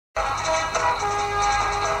Hey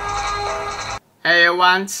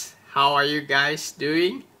everyone, how are you guys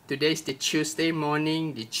doing? Today is the Tuesday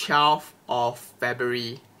morning, the 12th of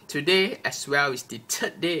February. Today as well is the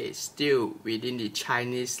third day still within the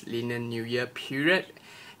Chinese Lunar New Year period.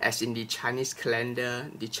 As in the Chinese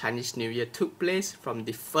calendar, the Chinese New Year took place from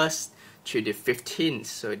the 1st to the 15th.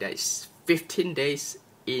 So that is 15 days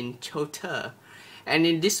in total. And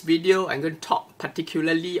in this video, I'm going to talk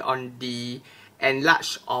particularly on the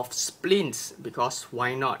enlarged of spleens, because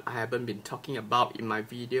why not? I haven't been talking about in my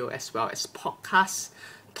video as well as podcast.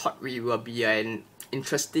 Thought we will be an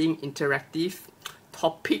interesting interactive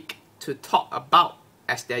topic to talk about,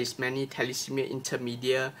 as there is many thalassemia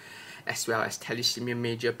intermedia as well as thalassemia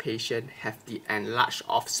major patient have the enlarged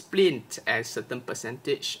of spleen, and certain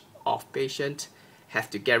percentage of patients have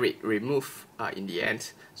to get it removed in the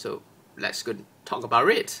end. So let's go talk about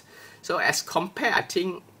it. So as compared, I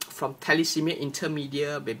think, from Thalassemia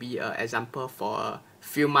Intermedia, maybe an example for a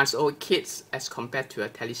few months old kids as compared to a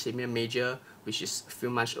Thalassemia Major, which is a few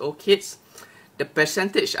months old kids, the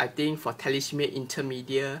percentage, I think, for Thalassemia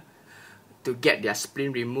Intermedia to get their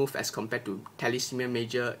spleen removed as compared to Thalassemia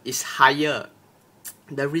Major is higher.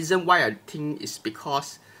 The reason why I think is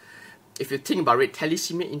because, if you think about it,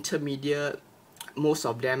 Thalassemia Intermedia, most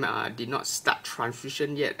of them did not start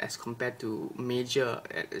transfusion yet as compared to major.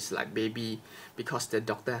 It's like baby, because the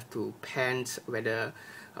doctor have to pen whether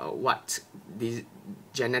what the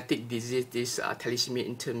genetic disease this thalassemia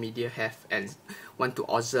intermedia have, and want to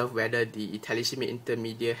observe whether the thalassemia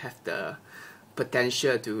intermedia have the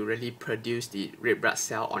potential to really produce the red blood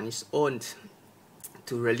cell on its own,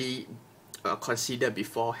 to really consider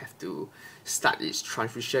before have to start its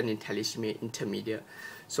transfusion in thalassemia intermedia.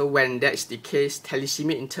 So when that is the case,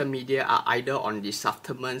 thalassemia intermedia are either on the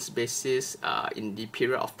supplements basis in the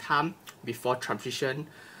period of time before transfusion,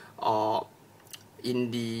 or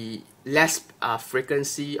in the less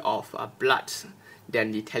frequency of blood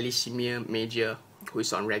than the thalassemia major, who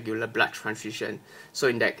is on regular blood transfusion. So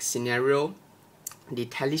in that scenario, the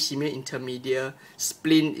thalassemia intermedia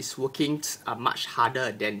spleen is working much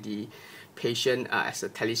harder than the patient as a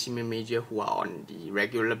thalassemia major who are on the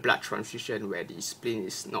regular blood transfusion, where the spleen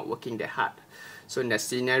is not working that hard. So in that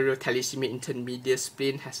scenario, thalassemia intermediate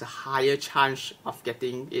spleen has a higher chance of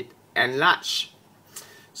getting it enlarged.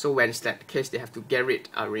 So when it's that case, they have to get it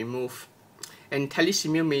removed. And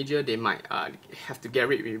thalassemia major, they might have to get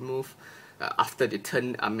it removed after they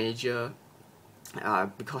turn a major,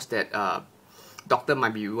 because that doctor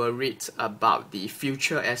might be worried about the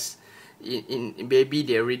future, as in baby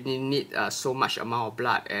they already need so much amount of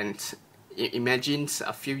blood, and imagine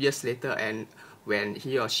a few years later, and when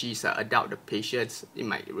he or she is an adult, the patient, it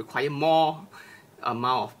might require more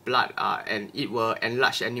amount of blood, and it will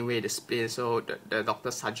enlarge anyway the spleen. So the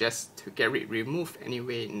doctor suggests to get it removed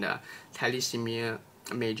anyway in the thalassemia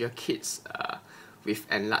major kids with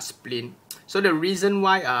enlarged spleen. So the reason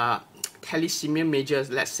why thalassemia major,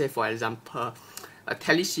 let's say for example, a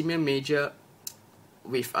thalassemia major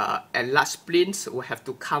with enlarged spleens will have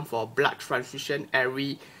to come for blood transfusion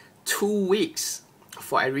every 2 weeks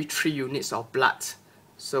for every 3 units of blood.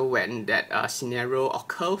 So when that scenario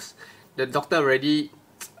occurs, the doctor already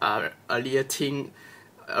already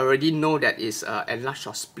know that is enlarged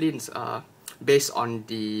of spleens based on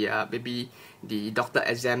the maybe the doctor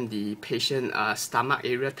examine the patient stomach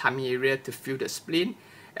area, tummy area to feel the spleen,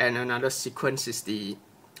 and another sequence is the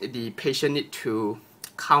patient need to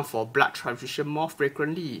come for blood transfusion more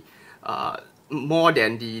frequently, more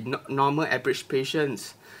than the normal average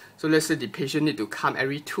patients. So let's say the patient need to come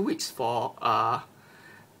every 2 weeks for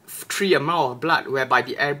 3 amount of blood, whereby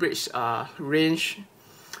the average range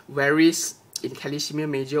varies. In thalassemia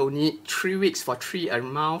major, only 3 weeks for 3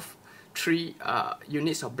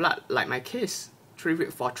 units of blood, like my case, 3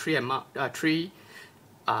 weeks for 3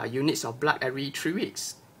 units of blood every 3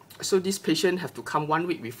 weeks. So this patient have to come 1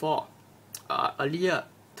 week before, earlier,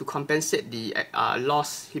 to compensate the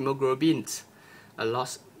lost hemoglobin.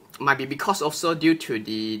 Loss might be because also due to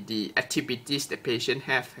the activities the patient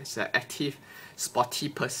have as an active sporty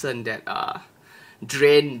person, that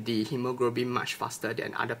drain the hemoglobin much faster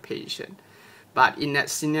than other patient. But in that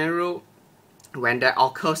scenario, when that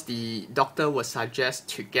occurs, the doctor will suggest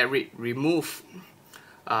to get it removed,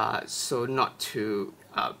 so not to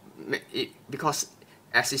make it, because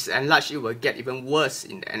as it's enlarged, it will get even worse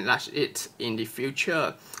in the enlarged it in the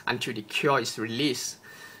future until the cure is released.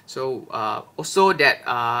 So also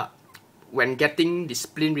that when getting the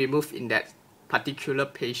spleen removed in that particular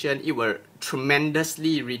patient, it will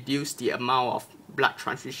tremendously reduce the amount of blood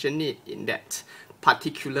transfusion need in that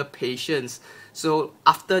particular patients. So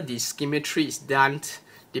after the schimetry is done,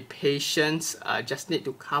 the patients just need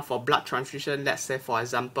to come for blood transfusion, let's say for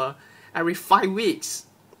example, every 5 weeks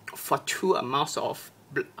for 2 amounts of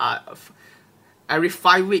every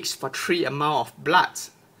 5 weeks for 3 amount of blood.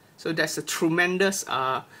 So that's a tremendous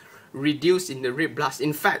reduce in the red blood.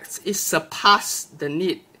 In fact, it surpassed the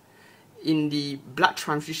need in the blood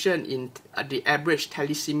transfusion in the average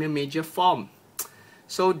thalassemia major form.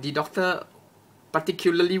 So the doctor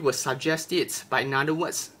particularly will suggest it, but in other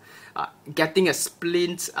words, getting a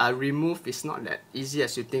spleen removed is not that easy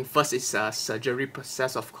as you think. First, it's a surgery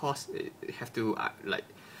process, of course. You have to like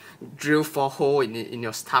drill 4 holes in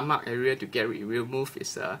your stomach area to get it removed.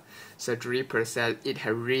 It's a surgery process. It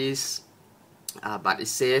has risks, but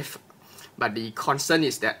it's safe. But the concern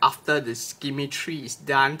is that after the skimetry is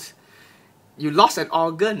done, you lost an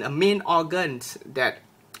organ, a main organ, that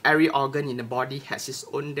every organ in the body has its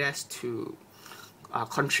own desk to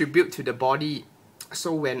contribute to the body.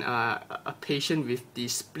 So when a patient with the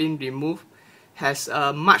spleen removed has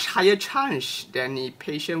a much higher chance than a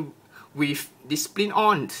patient with the spleen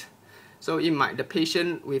on. So the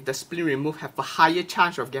patient with the spleen removed have a higher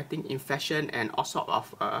chance of getting infection and all sort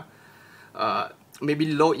of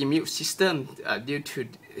maybe low immune system due to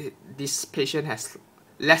this patient has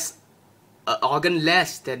less organ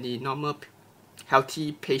less than the normal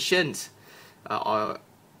healthy patient or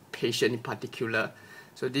patient in particular.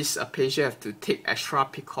 So this patient have to take extra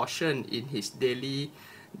precaution in his daily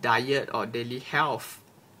diet or daily health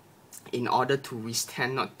in order to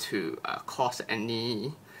withstand not to cause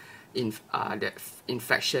any that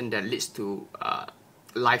infection that leads to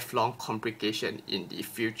lifelong complication in the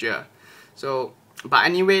future. So, but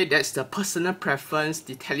anyway, that's the personal preference.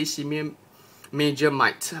 The thalassemia major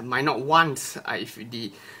might not want if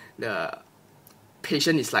the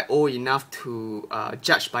patient is like old enough to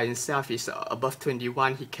judge by himself. He's above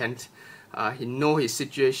 21. He know his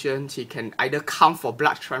situation. He can either come for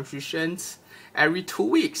blood transfusions every 2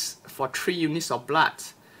 weeks for 3 units of blood,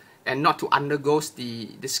 and not to undergo the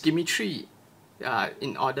skimetry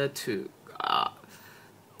in order to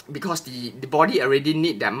because the body already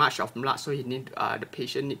need that much of blood, so the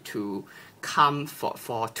patient need to come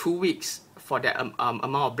for 2 weeks for that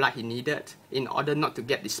amount of blood he needed in order not to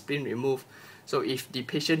get the spleen removed. So if the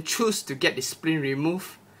patient choose to get the spleen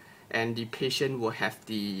removed, and the patient will have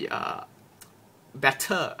the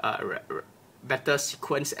better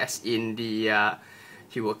sequence, as in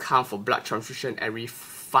he will come for blood transfusion every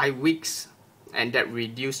 5 weeks, and that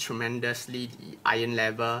reduce tremendously the iron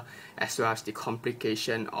level as well as the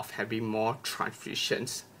complication of having more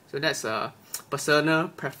transfusions. So that's a personal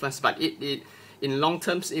preference, but it in long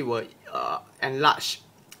terms it will enlarge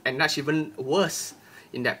even worse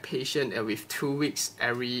in that patient with 2 weeks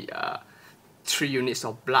every 3 units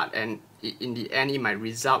of blood, and in the end it might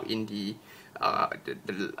result in the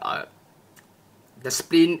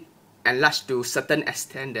spleen enlarged to a certain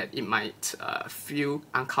extent that it might feel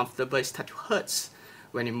uncomfortable. It start to hurt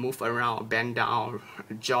when you move around or bend down or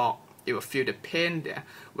jog. It will feel the pain there.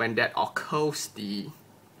 When that occurs, the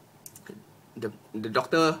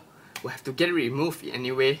doctor will have to get it removed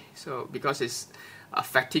anyway, so because it's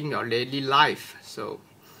affecting your daily life. So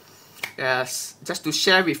just to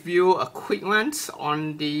share with you a quick one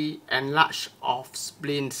on the enlarged of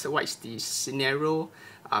spleen. So what is the scenario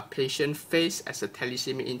patient face as a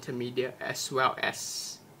thalassemia intermediate as well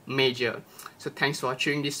as major. So thanks for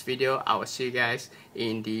watching this video. I will see you guys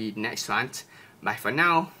in the next one. Bye for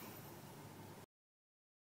now.